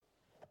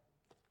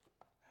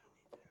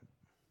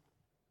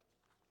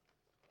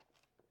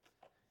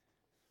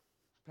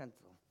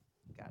pencil.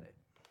 Got it.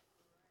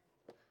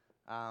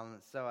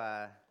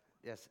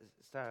 Yes,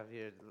 start off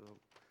here a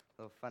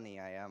little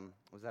funny. I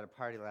was at a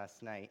party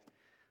last night,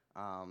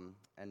 and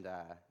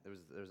there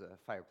was a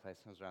fireplace.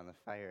 I was around the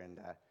fire, and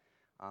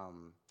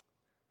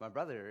my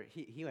brother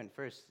he went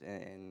first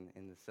in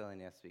the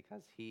silliness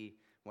because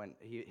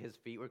his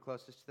feet were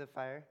closest to the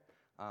fire.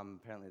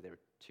 Apparently they were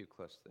too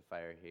close to the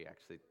fire.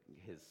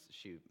 His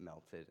shoe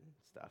melted and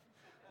stuff.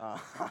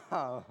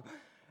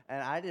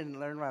 And I didn't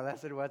learn my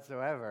lesson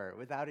whatsoever.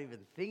 Without even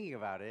thinking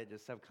about it,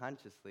 just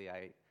subconsciously,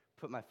 I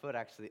put my foot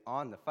actually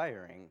on the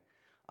firing.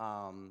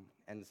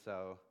 And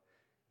so,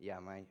 yeah,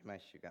 my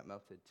shoe got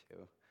melted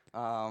too.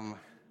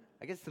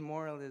 I guess the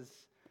moral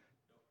is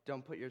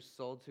don't put your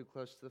soul too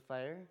close to the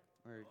fire.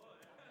 Or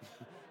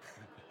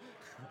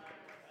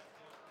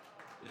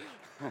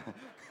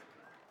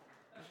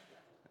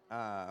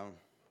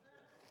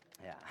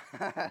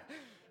yeah.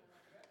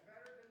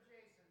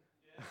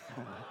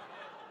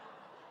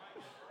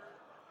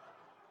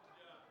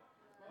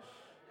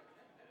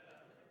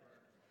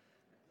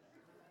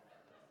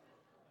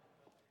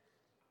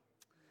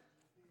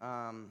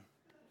 um,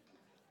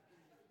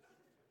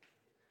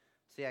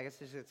 so yeah, I guess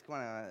it's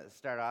going to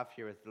start off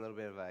here with a little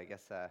bit of, a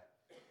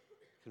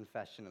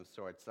confession of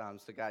sorts. So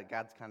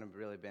God's kind of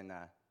really been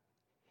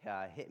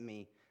hitting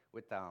me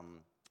with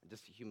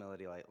just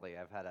humility lately.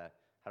 I've had a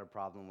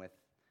problem with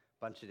a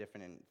bunch of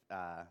different.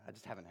 I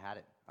just haven't had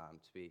it,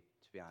 to be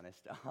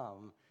honest.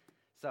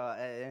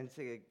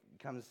 It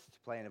comes to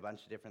play in a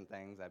bunch of different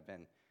things. I've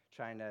been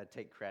trying to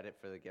take credit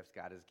for the gifts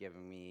God has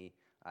given me.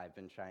 I've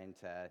been trying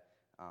to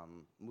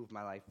move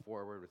my life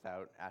forward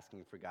without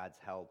asking for God's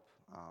help.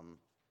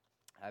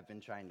 I've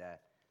been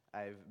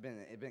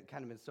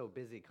so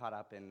busy, caught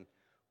up in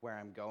where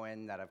I'm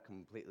going that I've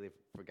completely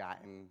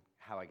forgotten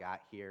how I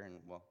got here and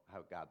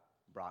how God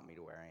brought me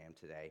to where I am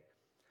today.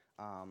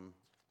 And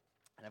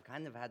I've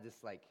kind of had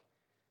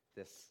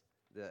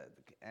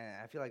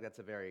and I feel like that's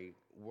a very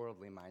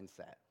worldly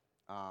mindset.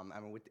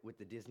 With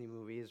the Disney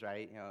movies,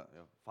 right?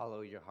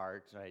 Follow your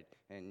heart, right?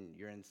 And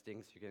your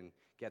instincts, you can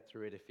get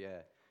through it if you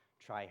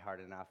try hard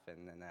enough.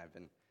 And then I've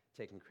been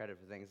taking credit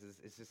for things.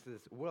 It's just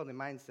this worldly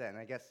mindset. And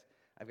I guess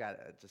I've got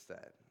just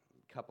a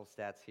couple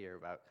stats here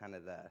about kind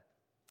of the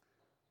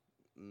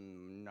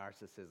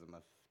narcissism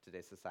of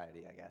today's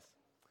society, I guess.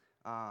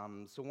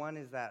 So one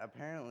is that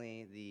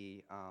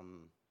apparently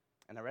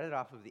and I read it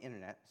off of the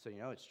internet, so you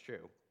know it's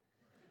true.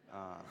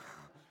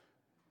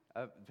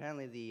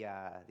 Apparently the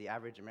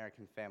average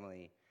American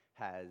family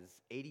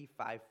has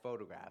 85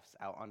 photographs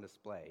out on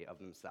display of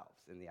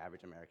themselves in the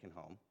average American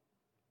home.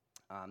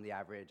 The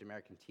average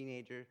American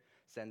teenager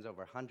sends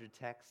over 100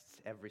 texts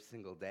every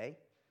single day.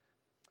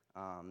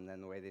 Then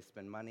the way they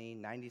spend money,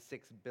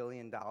 $96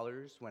 billion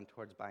went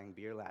towards buying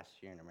beer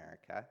last year in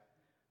America,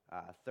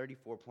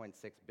 $34.6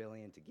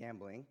 billion to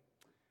gambling,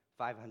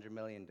 $500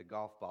 million to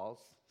golf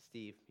balls.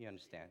 Steve, you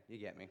understand, you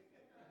get me.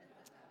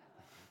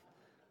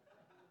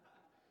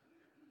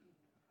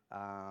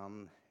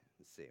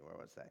 Let's see, where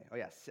was I? Oh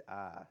yes,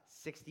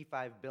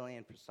 $65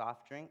 billion for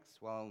soft drinks,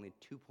 while only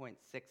 $2.6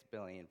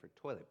 billion for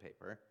toilet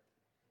paper.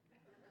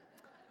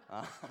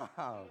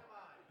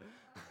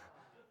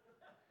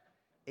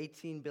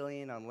 $18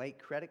 billion on late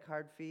credit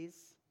card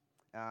fees.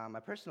 My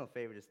personal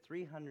favorite is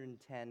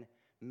 $310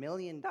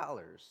 million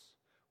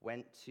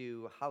went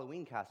to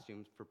Halloween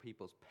costumes for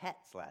people's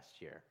pets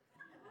last year.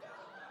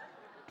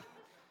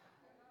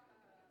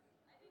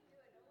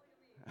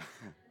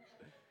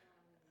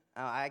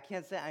 I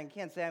can't say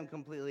I'm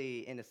completely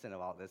innocent of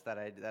all this. That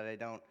I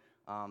don't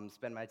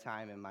spend my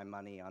time and my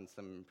money on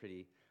some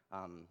pretty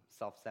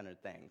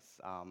self-centered things.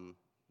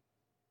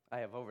 I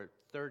have over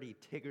 30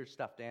 Tigger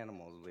stuffed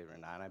animals, believe it or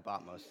not, and I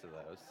bought most of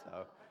those.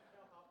 So,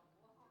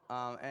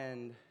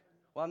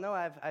 no,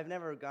 I've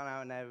never gone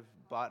out and I've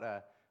bought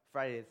a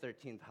Friday the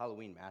 13th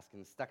Halloween mask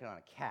and stuck it on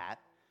a cat.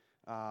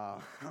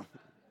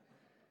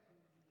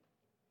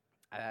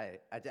 I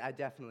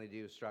definitely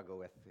do struggle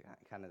with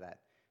kind of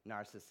that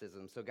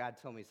narcissism. So God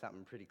told me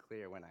something pretty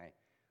clear when I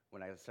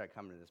started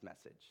coming to this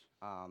message.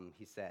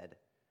 He said,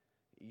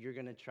 you're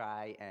going to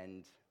try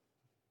and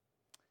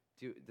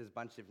there's a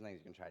bunch of different things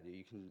you can try to do.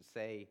 You can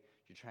say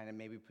you're trying to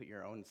maybe put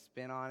your own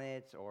spin on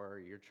it, or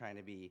you're trying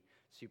to be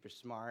super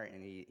smart.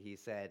 And he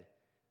said,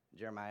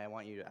 Jeremiah, I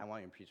want you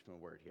to preach from the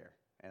word here.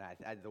 And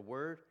the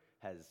word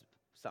has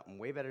something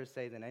way better to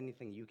say than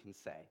anything you can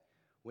say.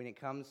 When it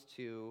comes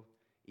to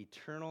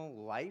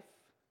eternal life,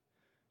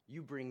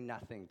 you bring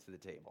nothing to the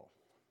table.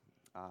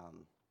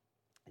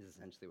 Is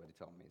essentially what he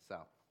told me.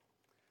 So,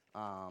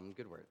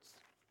 good words.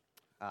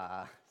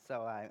 I'm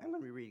going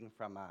to be reading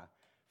from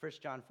 1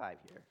 John 5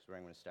 here. Is where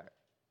I'm going to start.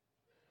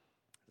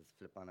 Let's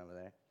flip on over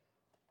there.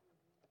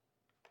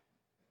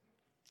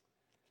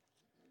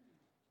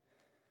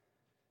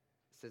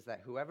 It says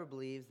that whoever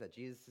believes that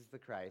Jesus is the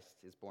Christ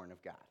is born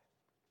of God.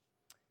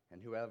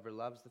 And whoever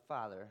loves the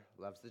Father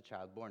loves the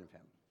child born of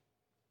him.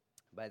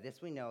 By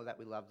this we know that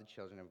we love the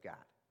children of God,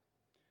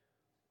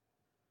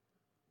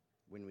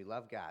 when we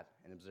love God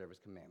and observe his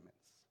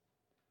commandments.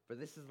 For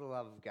this is the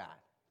love of God,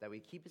 that we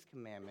keep his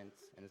commandments,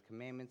 and his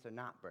commandments are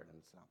not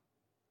burdensome.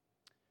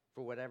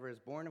 For whatever is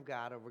born of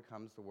God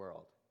overcomes the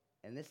world,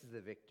 and this is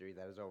the victory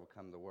that has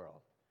overcome the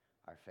world,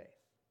 our faith.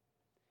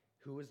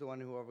 Who is the one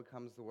who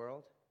overcomes the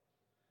world?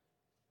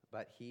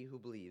 But he who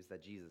believes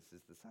that Jesus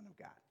is the Son of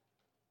God.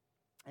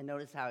 And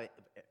notice how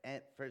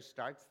it first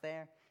starts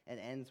there and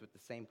ends with the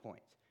same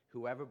point.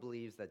 Whoever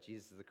believes that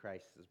Jesus is the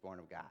Christ is born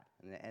of God.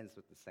 And it ends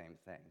with the same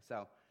thing.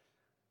 So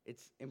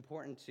it's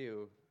important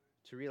to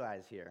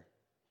realize here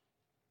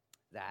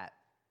that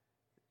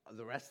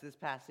the rest of this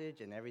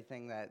passage and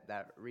everything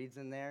that reads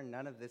in there,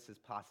 none of this is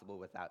possible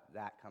without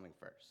that coming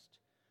first.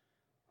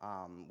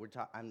 I'm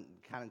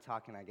kind of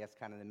talking, I guess,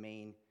 kind of the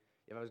main.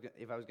 If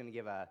I was going to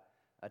give a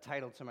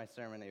title to my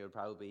sermon, it would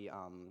probably be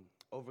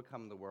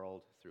 "Overcome the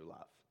World Through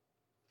Love."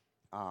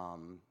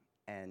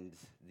 And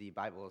the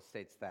Bible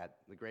states that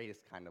the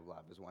greatest kind of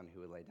love is one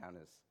who would lay down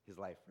his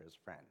life for his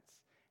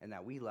friends, and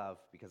that we love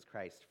because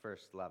Christ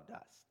first loved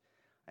us.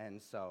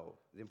 And so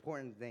the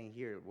important thing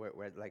here,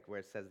 where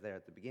it says there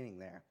at the beginning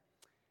there,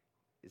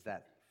 is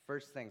that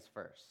first things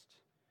first.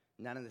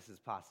 None of this is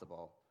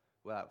possible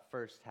without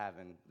first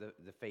having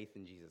the faith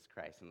in Jesus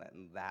Christ and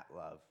letting that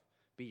love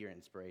be your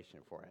inspiration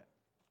for it.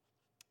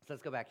 So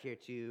let's go back here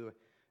to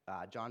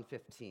John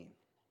 15.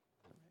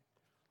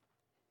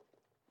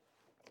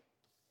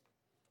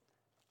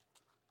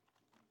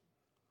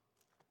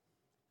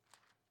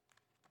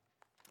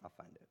 I'll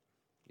find it.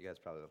 You guys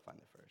probably will find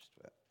it first,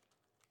 but.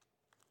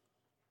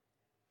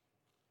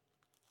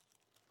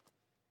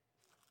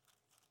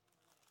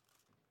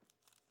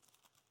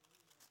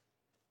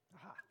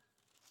 Aha.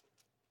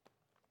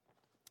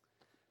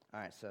 All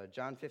right, so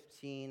John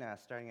 15,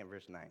 starting at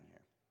verse 9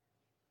 here.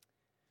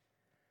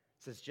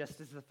 It says,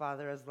 "Just as the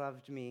Father has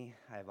loved me,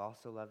 I have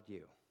also loved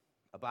you.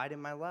 Abide in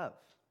my love.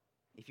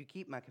 If you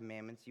keep my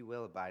commandments, you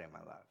will abide in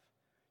my love,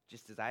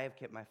 just as I have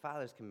kept my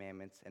Father's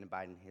commandments and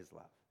abide in his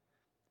love.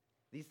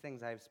 These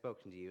things I have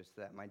spoken to you,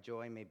 so that my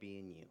joy may be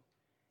in you,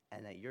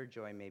 and that your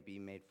joy may be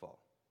made full.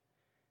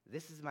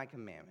 This is my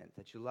commandment,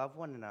 that you love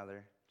one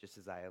another just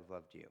as I have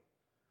loved you.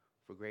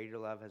 For greater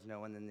love has no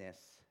one than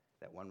this,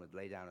 that one would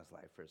lay down his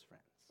life for his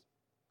friends."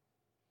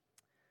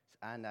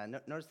 And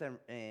notice that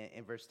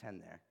in verse 10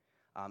 there,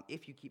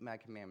 if you keep my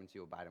commandments,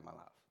 you will abide in my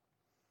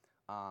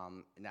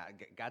love. Now,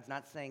 God's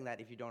not saying that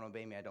if you don't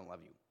obey me, I don't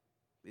love you.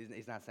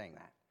 He's not saying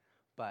that.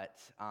 But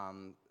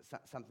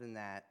something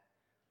that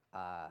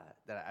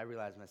I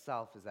realized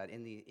myself is that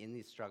in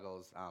these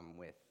struggles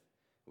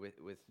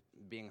with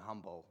being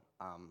humble,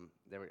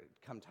 there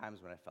would come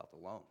times when I felt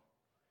alone,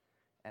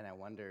 and I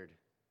wondered,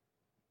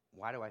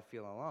 why do I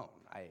feel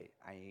alone?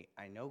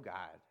 I know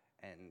God,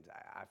 and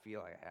I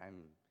feel like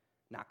I'm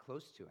not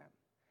close to him.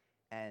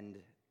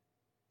 And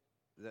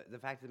the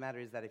fact of the matter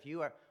is that if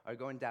you are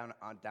going down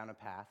a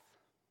path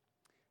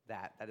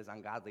that is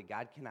ungodly,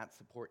 God cannot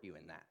support you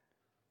in that.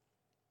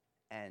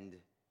 And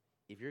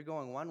if you're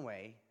going one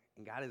way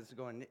and God is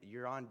going,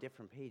 you're on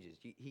different pages.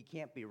 He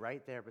can't be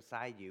right there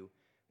beside you,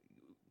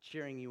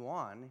 cheering you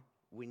on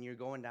when you're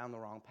going down the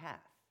wrong path.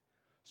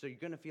 So you're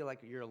going to feel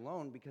like you're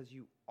alone because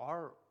you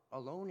are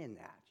alone in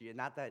that.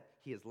 Not that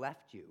he has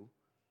left you,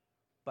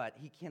 but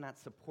he cannot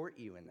support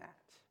you in that.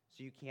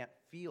 So you can't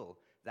feel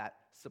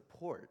that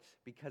support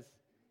because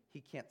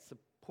he can't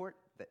support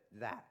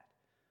that.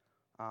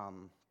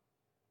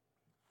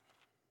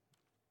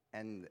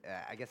 And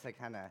I guess I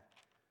kind of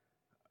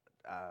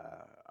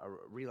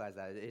realized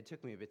that it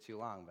took me a bit too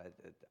long, but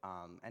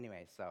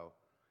anyway, so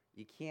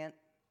you can't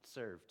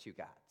serve two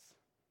gods.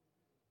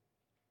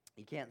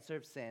 You can't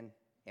serve sin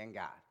and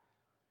God,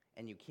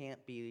 and you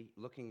can't be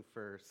looking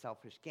for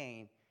selfish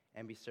gain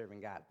and be serving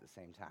God at the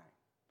same time.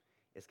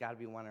 It's got to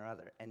be one or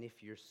other. And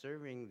if you're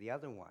serving the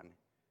other one,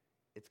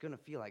 it's going to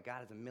feel like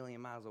God is a million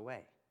miles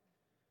away.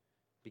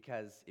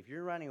 Because if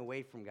you're running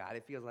away from God,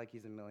 it feels like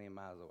he's a million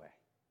miles away.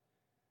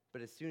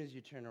 But as soon as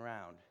you turn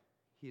around,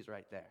 he's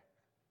right there,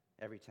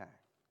 every time.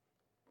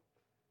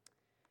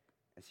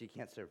 And so you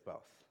can't serve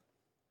both.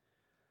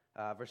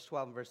 Verse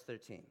 12 and verse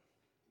 13.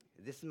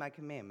 "This is my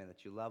commandment,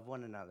 that you love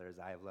one another as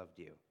I have loved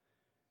you.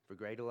 For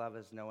greater love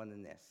is no one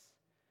than this,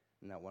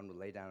 and that one would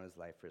lay down his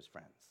life for his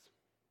friends."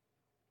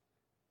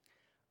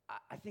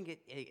 I think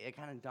it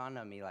kind of dawned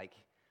on me, like,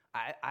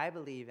 I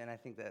believe, and I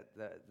think that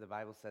the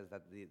Bible says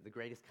that the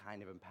greatest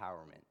kind of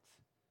empowerment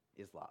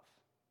is love.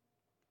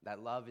 That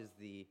love is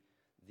the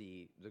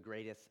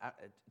greatest,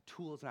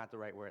 tool is not the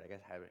right word, I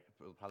guess I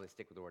will probably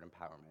stick with the word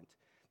empowerment.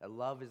 That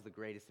love is the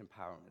greatest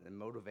empowerment, the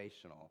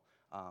motivational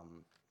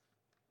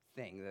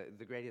thing.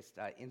 The greatest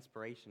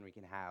inspiration we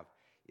can have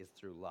is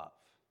through love.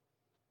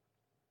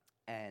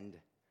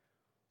 And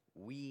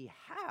we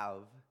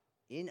have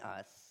in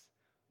us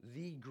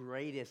the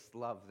greatest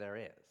love there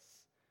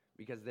is,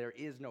 because there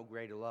is no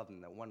greater love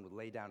than that one would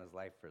lay down his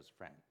life for his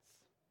friends.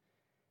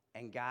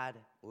 And God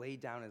laid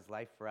down his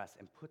life for us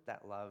and put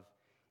that love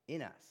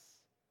in us.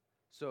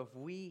 So if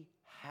we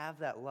have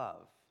that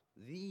love,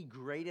 the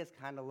greatest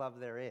kind of love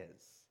there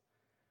is,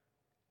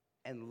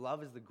 and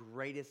love is the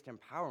greatest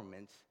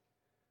empowerment,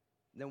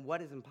 then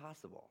what is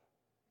impossible?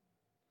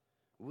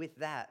 With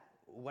that,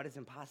 what is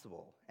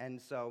impossible?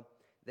 And so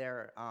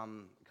there, a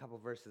couple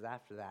verses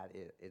after that,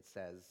 it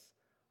says,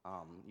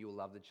 you will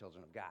love the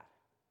children of God.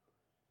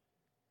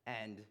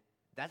 And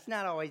that's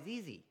not always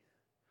easy.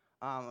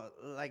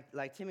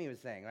 Like Timmy was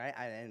saying, right?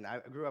 I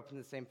grew up in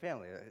the same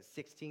family,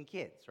 16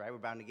 kids, right? We're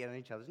bound to get on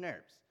each other's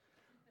nerves.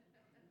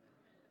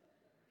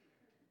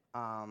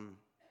 And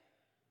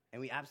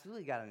we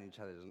absolutely got on each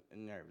other's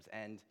nerves,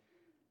 and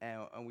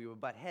we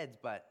would butt heads.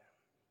 But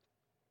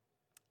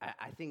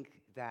I think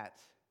that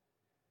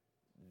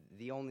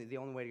the only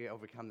way to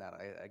overcome that,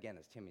 again,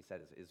 as Timmy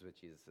said, is with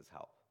Jesus'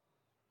 help.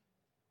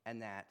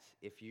 And that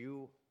if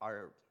you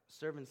are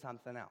serving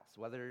something else,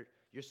 whether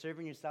you're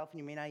serving yourself and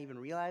you may not even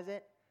realize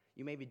it,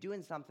 you may be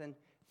doing something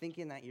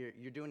thinking that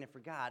you're doing it for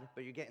God,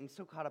 but you're getting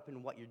so caught up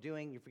in what you're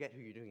doing, you forget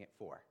who you're doing it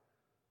for.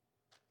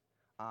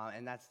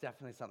 And that's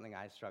definitely something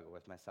I struggle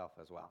with myself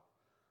as well.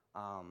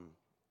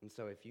 And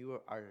so if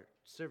you are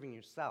serving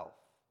yourself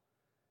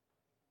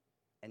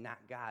and not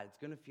God, it's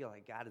going to feel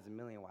like God is a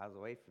million miles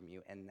away from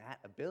you. And that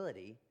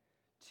ability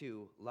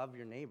to love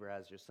your neighbor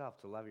as yourself,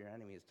 to love your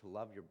enemies, to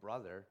love your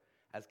brother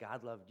as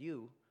God loved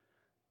you,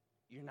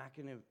 you're not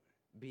going to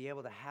be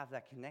able to have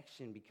that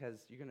connection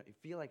because you're going to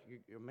feel like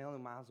you're a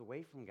million miles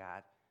away from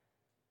God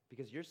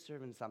because you're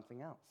serving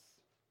something else.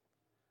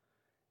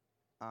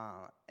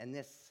 And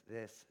this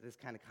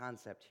kind of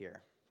concept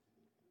here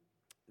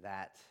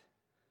that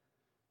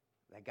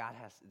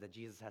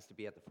Jesus has to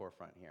be at the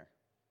forefront here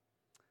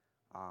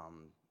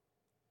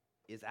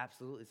is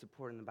absolutely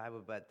supported in the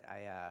Bible. But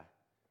I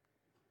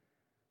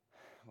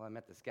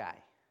met this guy.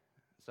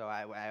 So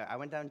I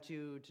went down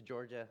to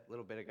Georgia a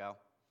little bit ago.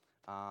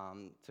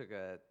 Took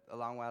a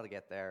long while to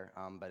get there,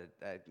 but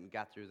I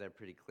got through there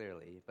pretty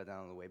clearly. But then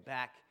on the way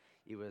back,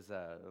 it was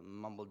a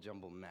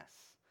mumble-jumble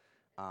mess.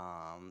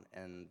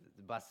 And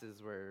the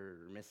buses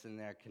were missing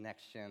their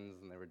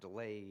connections, and there were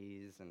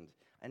delays, and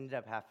I ended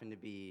up having to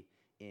be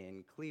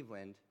in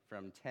Cleveland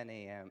from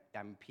 10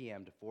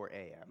 p.m. to 4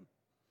 a.m.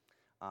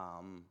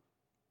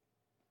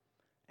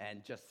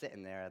 And just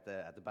sitting there at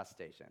the bus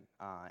station.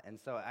 And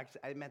so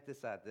actually, I met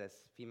this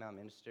female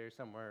minister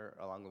somewhere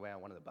along the way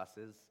on one of the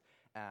buses.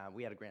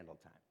 We had a grand old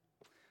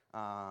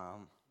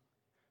time.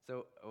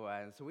 So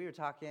we were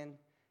talking,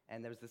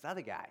 and there was this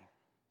other guy.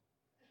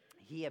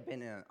 He had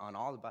been on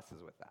all the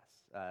buses with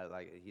us.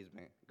 He's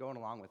been going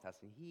along with us,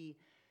 and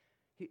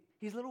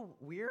he's a little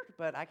weird,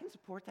 but I can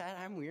support that.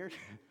 I'm weird.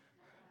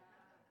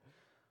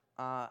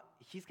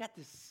 He's got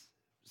this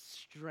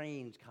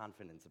strange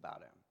confidence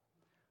about him.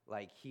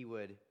 Like he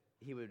would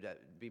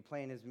be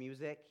playing his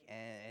music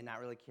and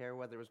not really care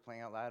whether it was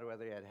playing out loud or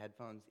whether he had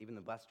headphones. Even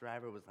the bus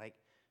driver was like,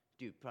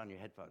 "Dude, put on your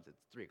headphones.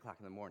 It's 3 o'clock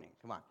in the morning.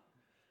 Come on."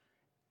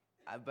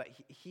 But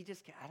he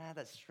just had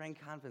that strange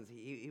confidence.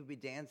 He would be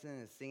dancing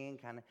and singing,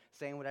 kind of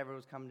saying whatever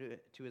was coming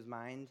to his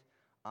mind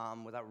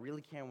without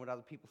really caring what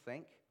other people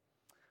think.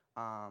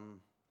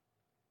 And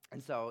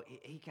so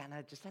he kind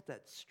of just had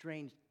that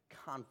strange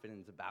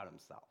confidence about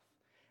himself.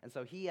 And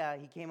so he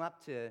came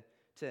up to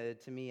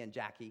me and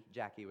Jackie.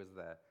 Jackie was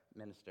the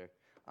minister.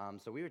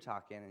 So we were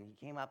talking, and he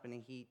came up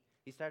and he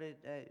started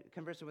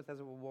conversing with us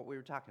about what we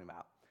were talking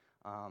about.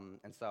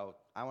 And so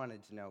I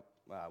wanted to know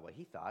what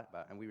he thought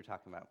about, and we were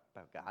talking about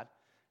God.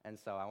 And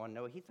so I wanted to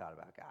know what he thought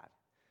about God.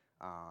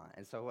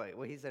 And so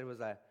what he said was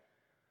like,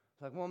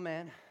 well,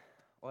 man,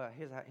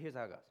 here's how it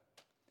goes.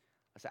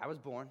 I said, I was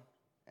born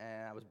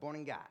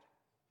in God.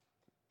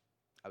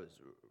 I was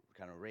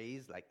kind of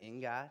raised like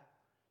in God,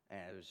 and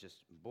I was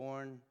just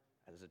born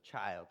as a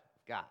child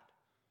of God.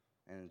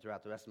 And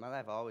throughout the rest of my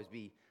life, I'll always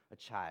be a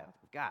child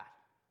of God.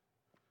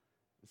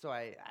 And so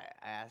I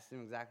asked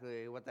him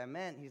exactly what that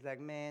meant. He's like,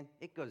 man,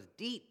 it goes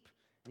deep.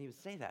 And he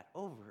would say that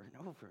over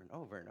and over and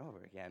over and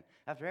over again.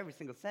 After every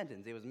single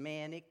sentence, it was,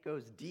 man, it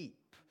goes deep.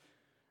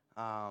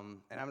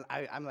 And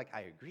I'm like,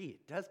 I agree,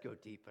 it does go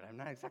deep, but I'm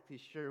not exactly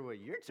sure what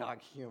you're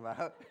talking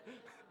about.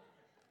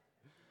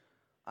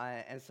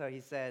 And so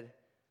he said,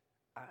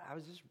 I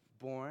was just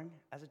born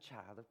as a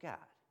child of God.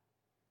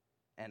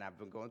 And I've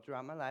been going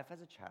throughout my life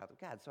as a child of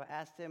God. So I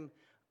asked him,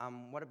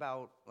 what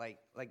about, like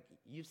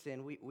you've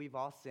sinned, we've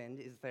all sinned.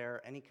 Is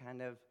there any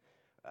kind of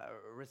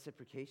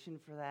reciprocation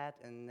for that?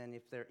 And then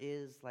if there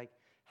is, like,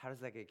 how does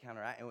that get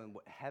counteracted? And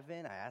when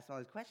heaven, I asked him all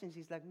these questions.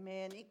 He's like,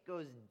 man, it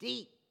goes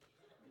deep.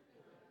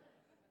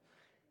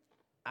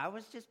 I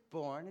was just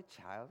born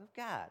a child of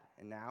God.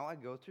 And now I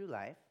go through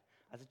life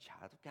as a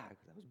child of God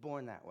because I was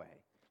born that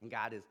way. And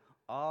God is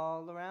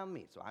all around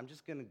me. So I'm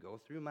just going to go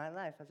through my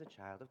life as a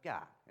child of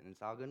God. And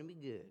it's all going to be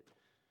good.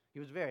 He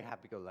was very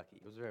happy-go-lucky.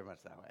 He was very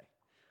much that way.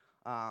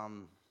 I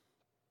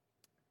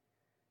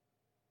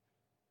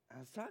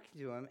was talking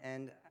to him,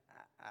 and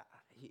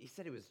he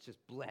said he was just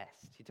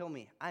blessed. He told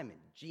me, I'm a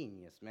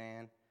genius,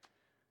 man.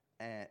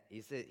 And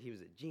he said he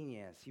was a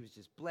genius. He was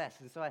just blessed.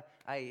 And so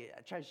I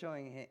tried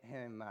showing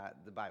him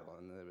the Bible,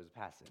 and there was a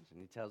passage. And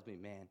he tells me,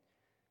 man,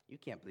 you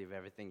can't believe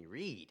everything you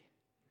read.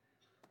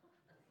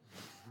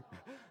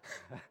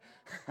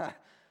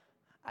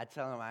 I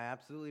tell him, I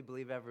absolutely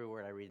believe every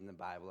word I read in the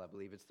Bible. I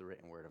believe it's the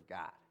written word of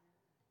God.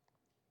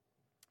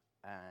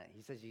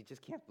 he says you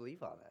just can't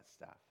believe all that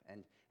stuff.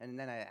 And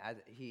then I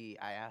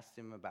asked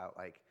him about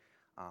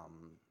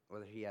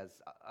whether he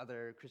has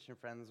other Christian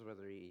friends,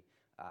 whether he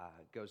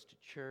goes to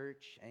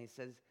church, and he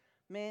says,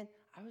 "Man,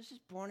 I was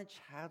just born a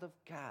child of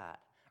God.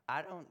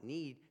 I don't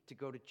need to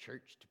go to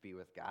church to be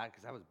with God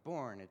because I was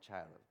born a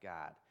child of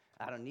God.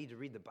 I don't need to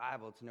read the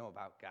Bible to know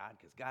about God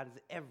because God is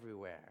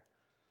everywhere."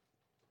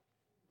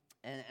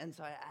 And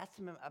so I asked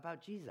him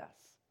about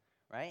Jesus,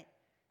 right?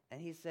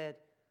 And he said,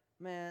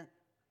 "Man,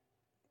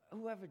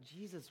 whoever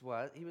Jesus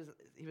was,"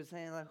 he was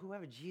saying, like,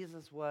 whoever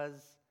Jesus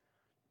was,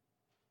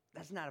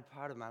 that's not a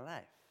part of my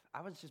life. I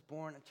was just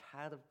born a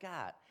child of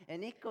God.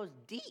 And it goes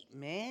deep,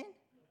 man.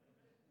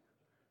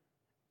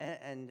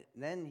 And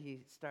then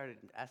he started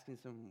asking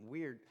some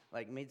weird,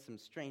 made some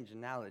strange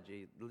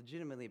analogy,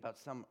 legitimately about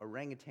some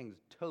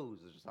orangutan's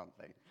toes or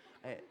something.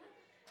 I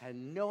had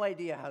no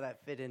idea how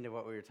that fit into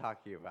what we were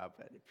talking about,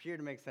 but it appeared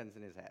to make sense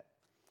in his head.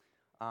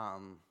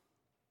 So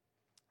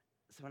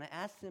when I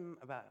asked him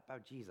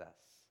about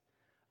Jesus,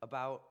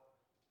 about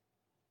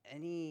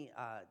any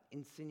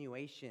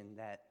insinuation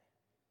that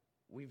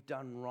we've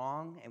done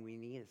wrong and we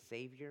need a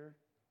Savior,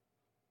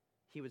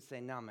 he would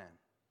say, "No, man,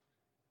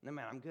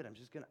 I'm good. I'm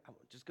just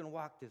gonna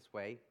walk this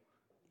way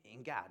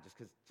in God, just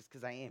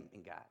because I am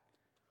in God."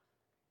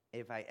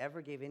 If I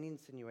ever gave any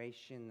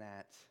insinuation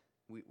that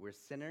we're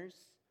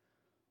sinners,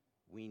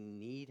 we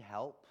need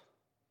help,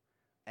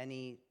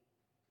 any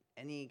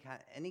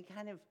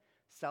kind of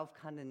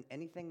self-condemn,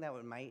 anything that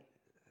might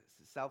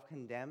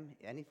self-condemn,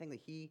 anything that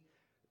he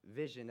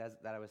visioned as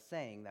that I was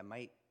saying that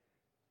might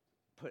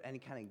put any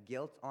kind of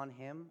guilt on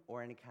him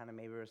or any kind of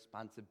maybe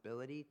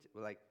responsibility to,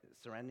 like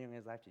surrendering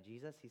his life to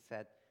Jesus, he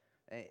said,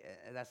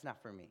 "That's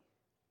not for me."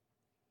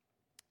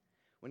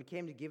 When it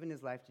came to giving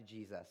his life to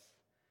Jesus,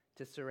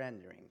 to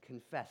surrendering,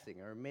 confessing,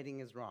 or admitting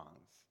his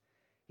wrongs,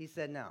 he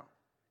said, "No,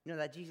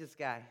 that Jesus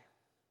guy,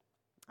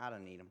 I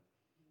don't need him.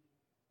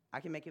 I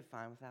can make it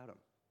fine without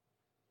him."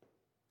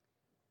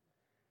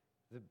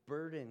 The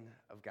burden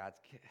of God's,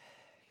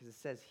 because it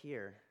says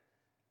here,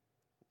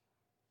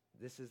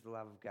 this is the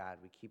love of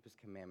God. We keep his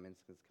commandments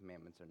because his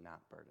commandments are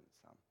not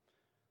burdensome.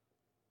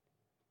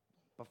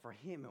 But for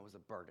him, it was a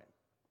burden.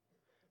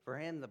 For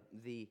him,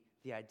 the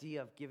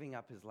idea of giving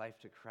up his life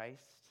to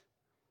Christ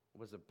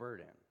was a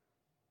burden.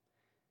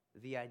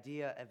 The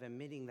idea of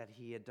admitting that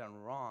he had done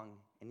wrong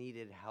and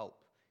needed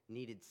help,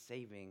 needed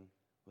saving,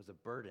 was a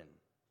burden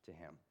to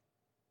him.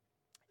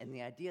 And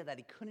the idea that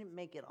he couldn't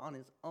make it on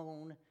his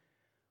own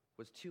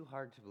was too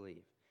hard to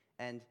believe.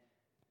 And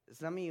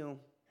some of you,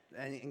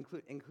 and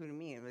including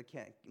me,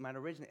 might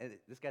originally,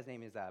 this guy's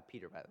name is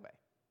Peter, by the way.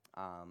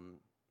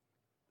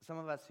 Some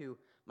of us who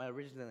might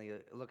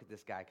originally look at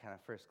this guy kind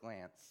of first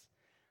glance,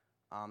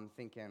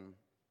 thinking,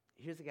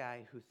 here's a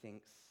guy who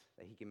thinks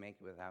that he can make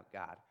it without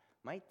God,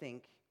 might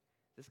think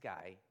this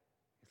guy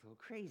is a little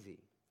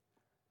crazy.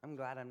 I'm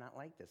glad I'm not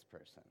like this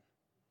person.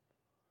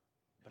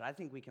 But I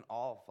think we can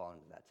all fall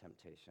into that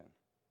temptation.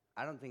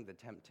 I don't think the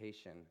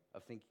temptation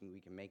of thinking we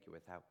can make it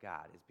without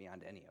God is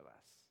beyond any of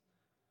us.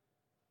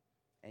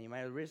 And you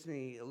might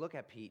originally look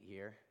at Pete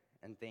here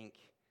and think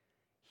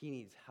he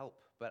needs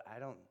help, but I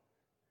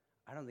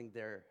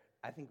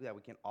think that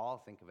we can all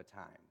think of a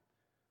time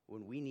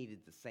when we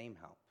needed the same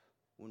help,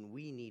 when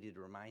we needed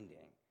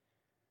reminding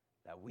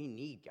that we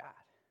need God,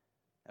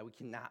 that we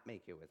cannot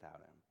make it without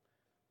him.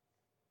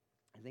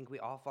 I think we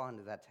all fall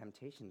into that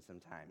temptation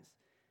sometimes.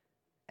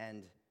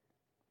 And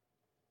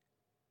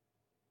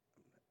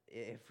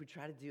if we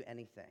try to do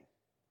anything,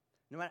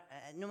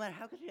 no matter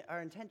how good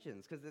our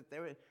intentions, because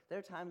there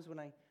are times when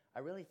I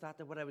really thought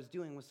that what I was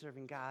doing was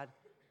serving God,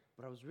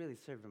 but I was really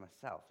serving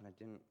myself, and I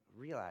didn't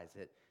realize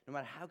it. No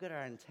matter how good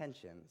our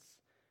intentions,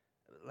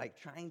 like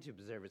trying to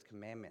observe his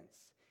commandments,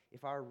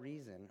 if our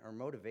reason or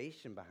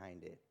motivation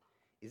behind it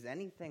is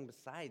anything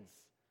besides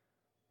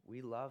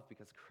we love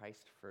because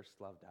Christ first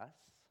loved us,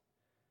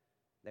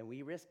 then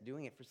we risk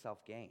doing it for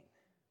self-gain.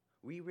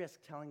 We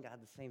risk telling God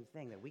the same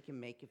thing, that we can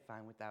make it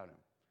fine without him,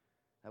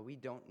 that we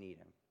don't need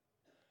him.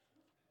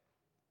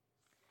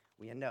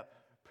 We end up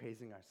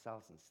praising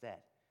ourselves instead.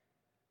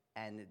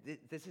 And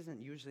this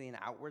isn't usually an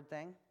outward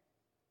thing.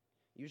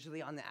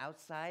 Usually on the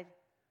outside,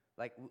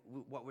 like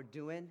what we're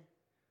doing,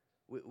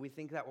 we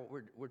think that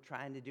what we're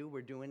trying to do,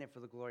 we're doing it for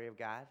the glory of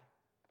God.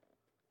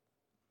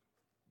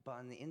 But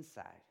on the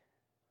inside,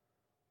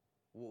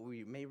 what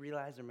we may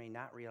realize or may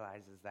not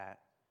realize is that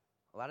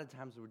a lot of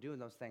times we're doing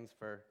those things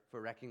for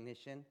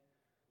recognition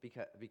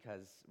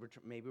because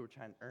maybe we're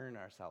trying to earn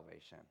our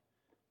salvation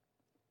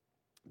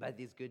by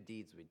these good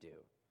deeds we do.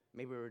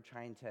 Maybe we're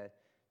trying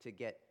to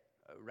get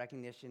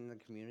recognition in the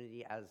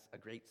community as a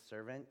great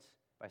servant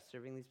by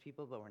serving these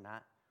people, but we're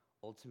not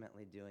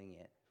ultimately doing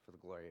it for the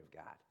glory of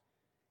God.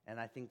 And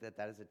I think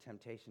that is a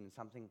temptation and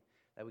something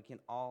that we can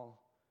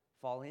all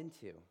fall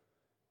into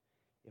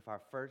if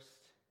our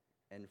first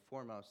and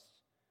foremost,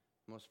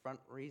 most front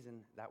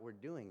reason that we're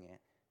doing it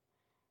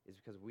is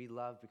because we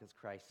love because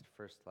Christ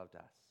first loved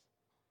us.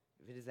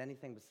 If it is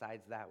anything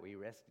besides that, we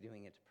risk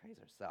doing it to praise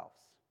ourselves.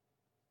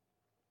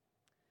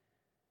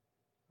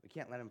 We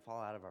can't let him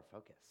fall out of our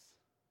focus.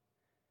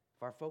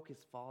 if our focus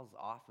falls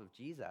off of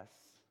Jesus,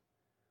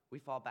 we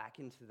fall back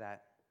into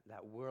that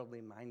worldly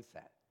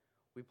mindset.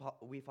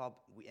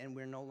 And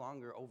we're no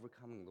longer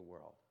overcoming the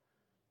world.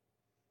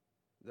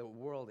 The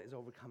world is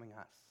overcoming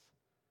us.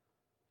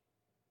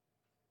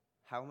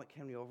 How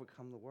can we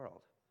overcome the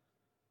world?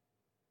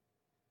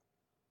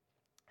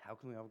 How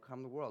can we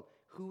overcome the world?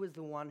 Who is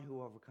the one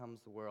who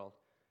overcomes the world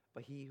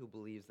but he who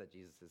believes that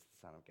Jesus is the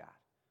Son of God?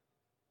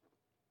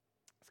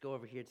 Let's go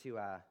over here to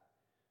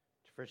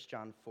 1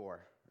 John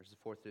 4, verses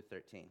 4 through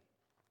 13.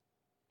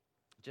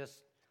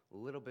 Just a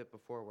little bit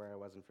before where I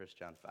was in 1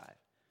 John 5.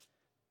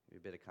 Give you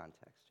a bit of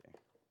context here.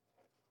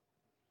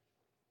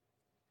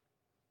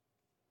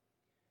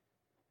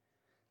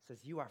 It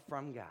says, "You are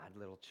from God,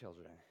 little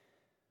children.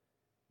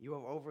 You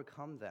have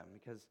overcome them,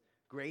 because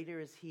greater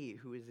is he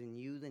who is in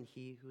you than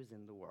he who is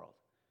in the world.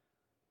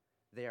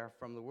 They are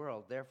from the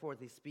world. Therefore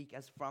they speak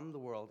as from the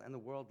world, and the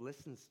world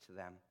listens to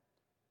them.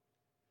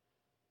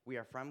 We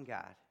are from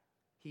God.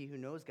 He who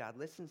knows God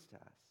listens to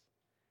us.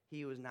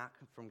 He who is not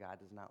from God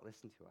does not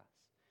listen to us."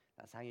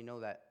 That's how you know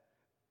that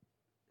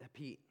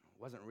Pete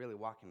wasn't really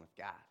walking with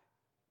God.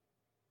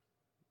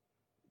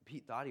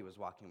 Pete thought he was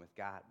walking with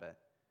God, but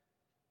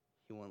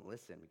he wouldn't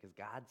listen, because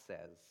God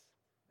says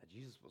that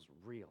Jesus was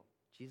real.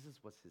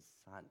 Jesus was his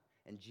son.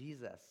 And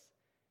Jesus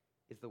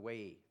is the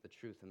way, the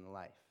truth, and the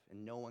life.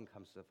 And no one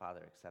comes to the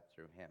Father except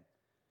through him.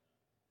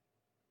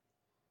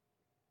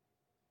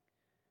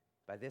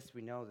 By this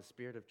we know the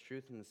spirit of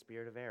truth and the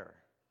spirit of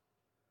error.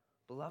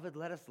 Beloved,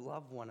 let us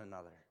love one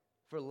another,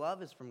 for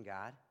love is from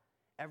God.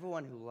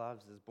 Everyone who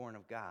loves is born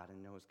of God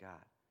and knows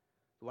God.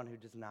 The one who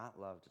does not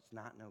love does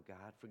not know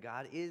God, for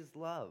God is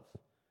love.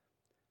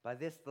 By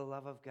this the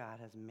love of God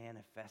has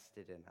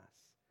manifested in us,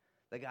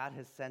 that God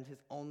has sent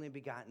his only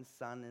begotten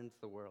Son into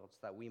the world so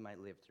that we might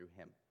live through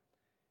him.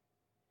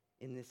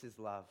 In this is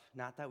love,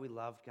 not that we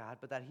loved God,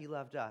 but that he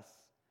loved us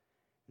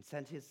and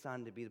sent his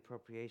Son to be the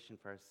propitiation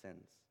for our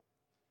sins.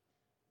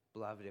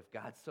 Beloved, if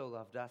God so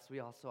loved us, we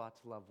also ought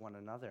to love one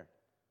another.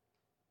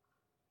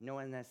 No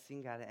one has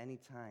seen God at any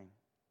time.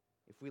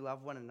 If we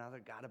love one another,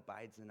 God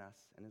abides in us,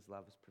 and his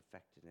love is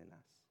perfected in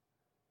us.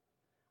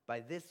 By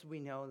this we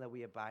know that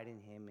we abide in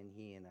him and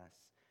he in us,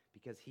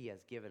 because he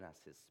has given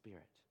us his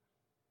Spirit.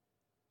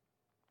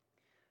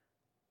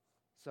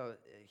 So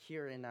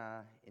here in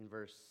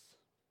verse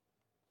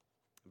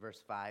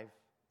 5,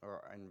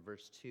 or in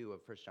verse 2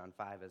 of 1 John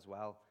 5, as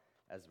well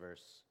as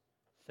verse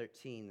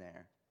 13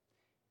 there,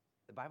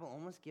 the Bible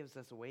almost gives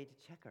us a way to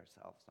check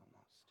ourselves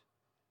almost.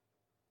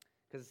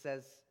 Because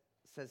it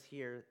says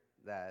here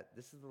that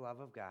this is the love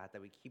of God,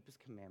 that we keep his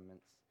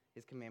commandments.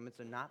 His commandments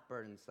are not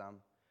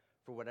burdensome,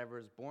 for whatever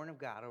is born of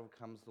God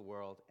overcomes the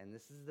world, and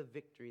this is the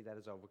victory that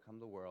has overcome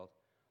the world,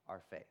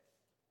 our faith.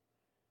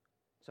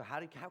 So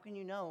how can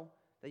you know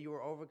that you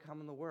are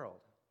overcoming the world?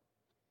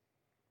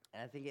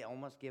 And I think it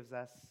almost gives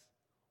us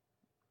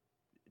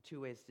two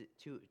ways to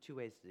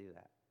do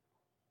that.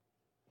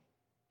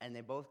 And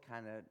they both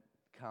kind of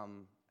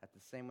come at the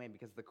same way,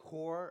 because the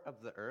core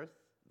of the earth,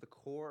 the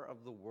core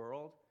of the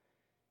world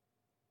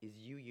is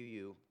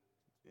you,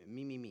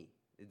 me.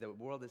 The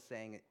world is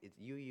saying it's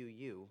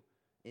you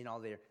in all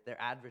their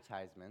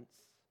advertisements,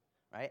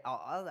 right?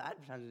 All the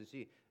advertisements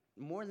you see,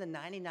 more than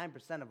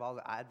 99% of all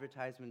the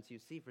advertisements you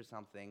see for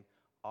something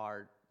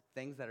are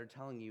things that are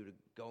telling you to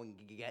go and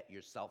get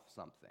yourself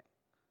something,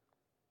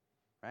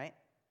 right?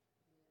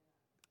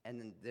 And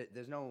then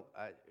there's no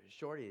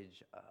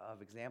shortage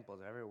of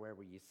examples everywhere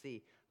where you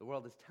see the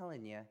world is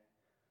telling you,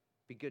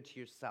 be good to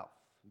yourself,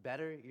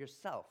 better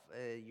yourself,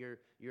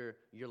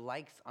 your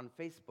likes on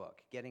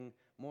Facebook, getting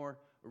more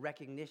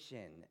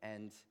recognition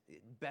and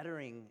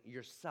bettering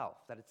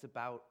yourself, that it's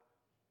about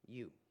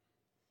you.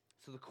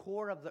 So the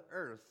core of the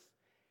earth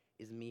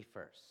is me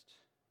first.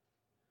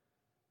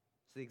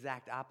 It's the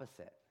exact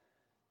opposite.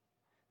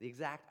 The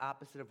exact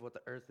opposite of what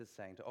the earth is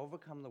saying. To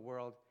overcome the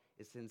world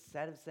is,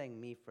 instead of saying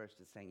me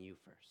first, it's saying you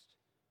first.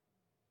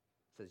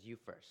 It says you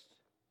first.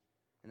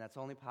 And that's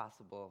only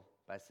possible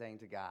by saying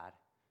to God,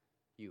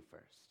 you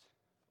first.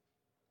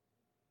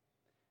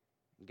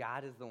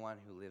 God is the one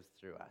who lives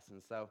through us.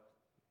 And so,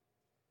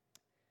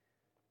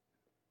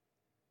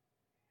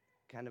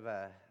 kind of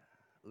a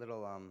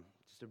little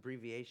just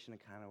abbreviation of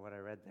kind of what I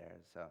read there.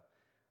 So,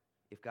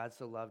 if God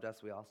so loved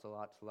us, we also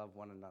ought to love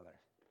one another.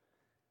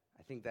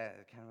 I think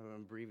that kind of an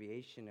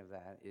abbreviation of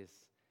that is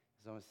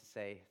almost to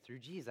say, through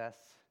Jesus,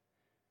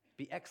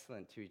 be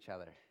excellent to each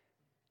other.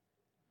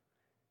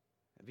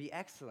 Be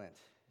excellent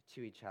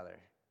to each other.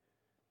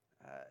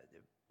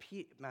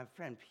 Pete, my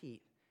friend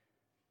Pete,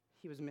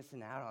 he was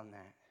missing out on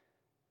that.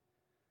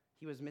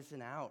 He was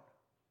missing out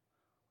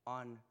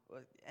on,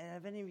 and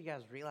have any of you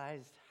guys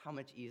realized how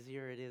much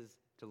easier it is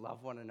to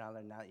love one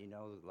another now that you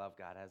know the love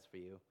God has for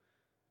you?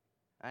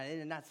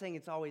 And I'm not saying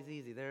it's always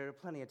easy. There are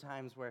plenty of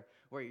times where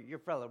your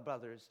fellow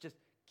brother is just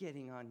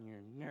getting on your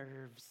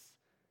nerves,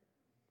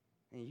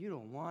 and you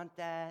don't want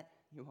that.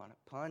 You want to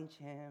punch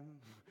him.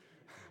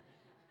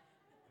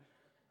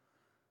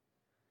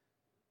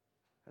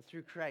 But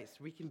through Christ,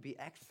 we can be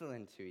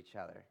excellent to each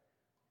other.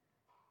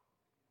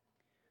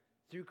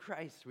 Through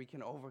Christ, we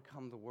can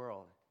overcome the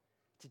world.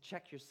 To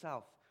check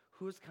yourself,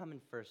 who's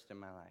coming first in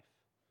my life?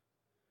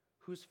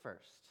 Who's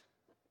first?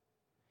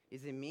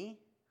 Is it me?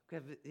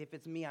 Because if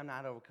it's me, I'm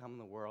not overcoming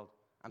the world.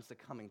 I'm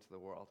succumbing to the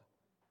world.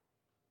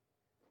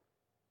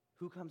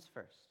 Who comes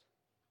first?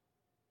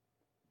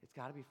 It's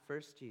got to be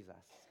first Jesus.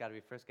 It's got to be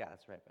first God.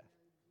 That's right, Beth.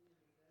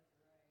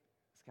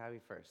 It's got to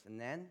be first. And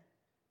then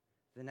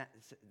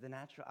the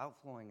natural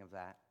outflowing of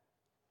that,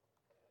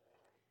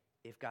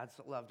 if God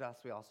so loved us,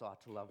 we also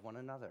ought to love one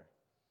another.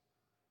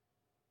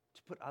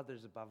 To put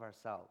others above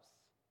ourselves.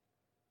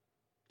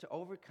 To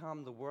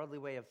overcome the worldly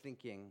way of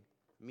thinking,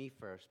 me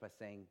first, by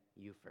saying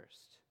you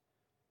first.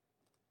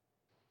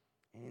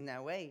 And in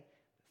that way,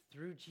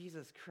 through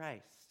Jesus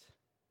Christ,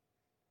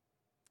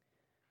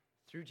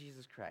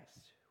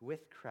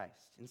 with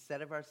Christ,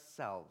 instead of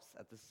ourselves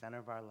at the center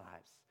of our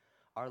lives,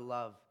 our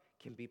love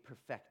can be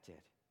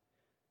perfected.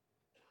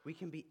 We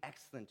can be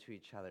excellent to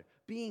each other.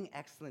 Being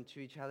excellent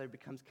to each other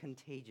becomes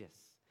contagious,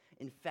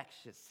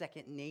 infectious,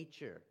 second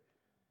nature.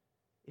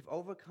 If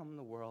overcome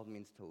the world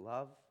means to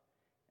love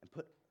and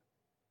put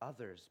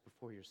others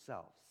before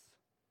yourselves,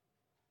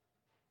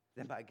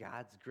 then by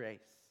God's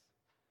grace,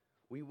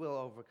 we will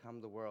overcome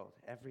the world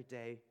every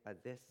day by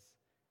this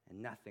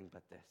and nothing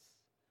but this,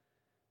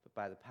 but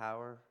by the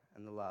power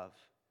and the love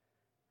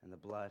and the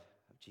blood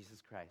of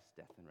Jesus Christ,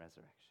 death and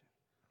resurrection.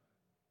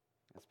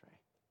 Let's pray.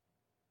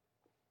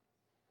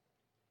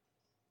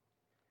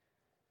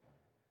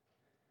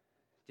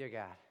 Dear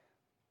God,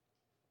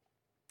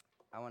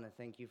 I want to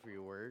thank you for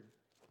your word.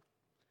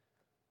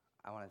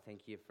 I want to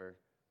thank you for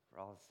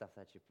all the stuff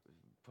that you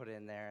put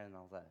in there and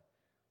all the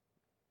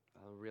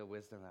real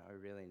wisdom that we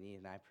really need.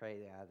 And I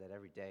pray, God, that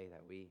every day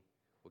that we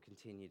will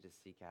continue to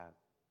seek out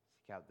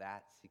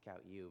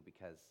you,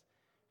 because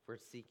if we're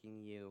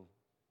seeking you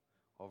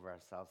over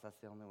ourselves, that's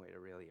the only way to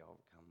really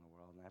overcome the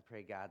world. And I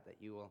pray, God, that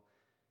you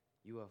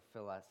will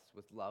fill us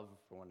with love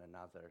for one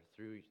another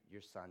through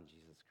your Son,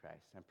 Jesus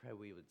Christ. And I pray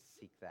we would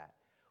seek that.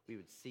 We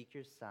would seek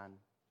your Son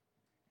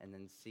and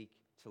then seek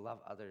to love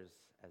others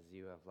as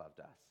you have loved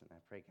us. And I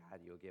pray, God,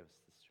 you'll give us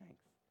the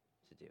strength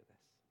to do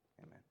this.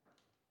 Amen.